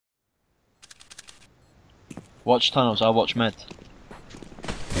Watch tunnels, I'll watch mid.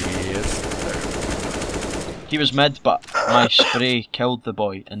 Yes. He was mid, but my spray killed the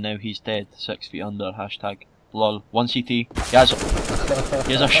boy, and now he's dead. 6 feet under. Hashtag lol. 1 CT. He has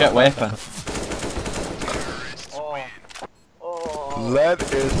a shit weapon. That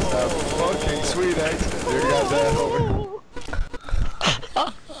is a fucking sweet accent. You got that over.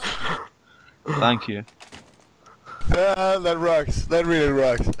 Thank you. That rocks. That really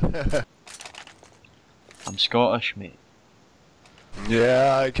rocks. I'm Scottish, mate.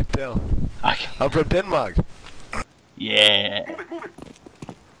 Yeah, I can tell. I'm from Denmark. Yeah.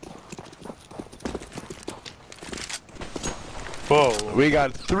 Whoa. We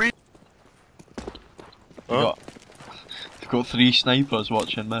got 3. Huh? We've got 3 snipers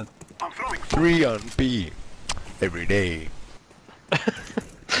watching mid. 3 on B. Every day.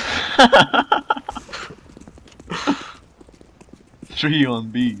 Three on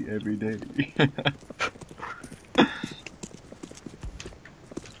B every day.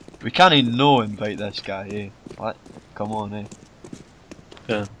 We can't even invite this guy, eh? What? Come on, eh?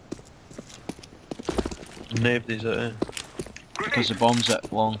 Yeah. Nobody's at it. Because the bomb's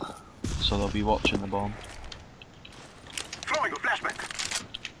at long, so they'll be watching the bomb. Throwing a flashback.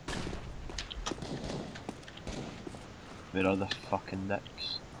 Where are the fucking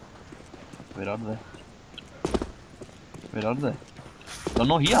dicks? Where are they? Where are they? They're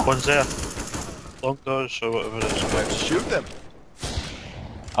not here. One's there. Long doors or whatever it is. Let's shoot them.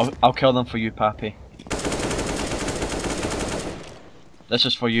 I'll kill them for you, Pappy. This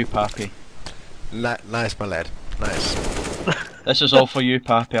is for you, Pappy. Nice, my lad. Nice. This is all for you,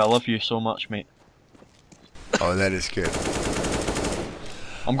 Pappy. I love you so much, mate. Oh, that is good.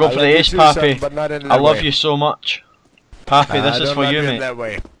 I'm going for the ace, Pappy. I love you so much. Pappy, this is for you, mate. That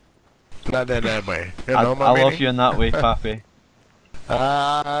way. Not in that way. You I know my love meaning? you in that way, Pappy.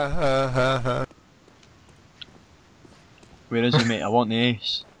 Where is he, mate? I want the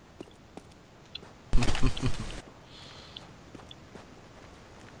ace.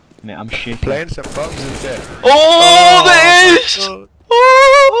 Mate, I'm shaking. Playing some bombs instead. Oh, the ace!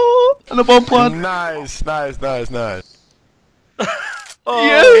 Oh, and the bomb plan. Nice. Oh,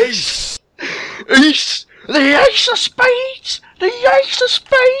 yes! Ace! The ace of spades! The ace of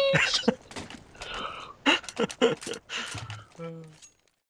spades!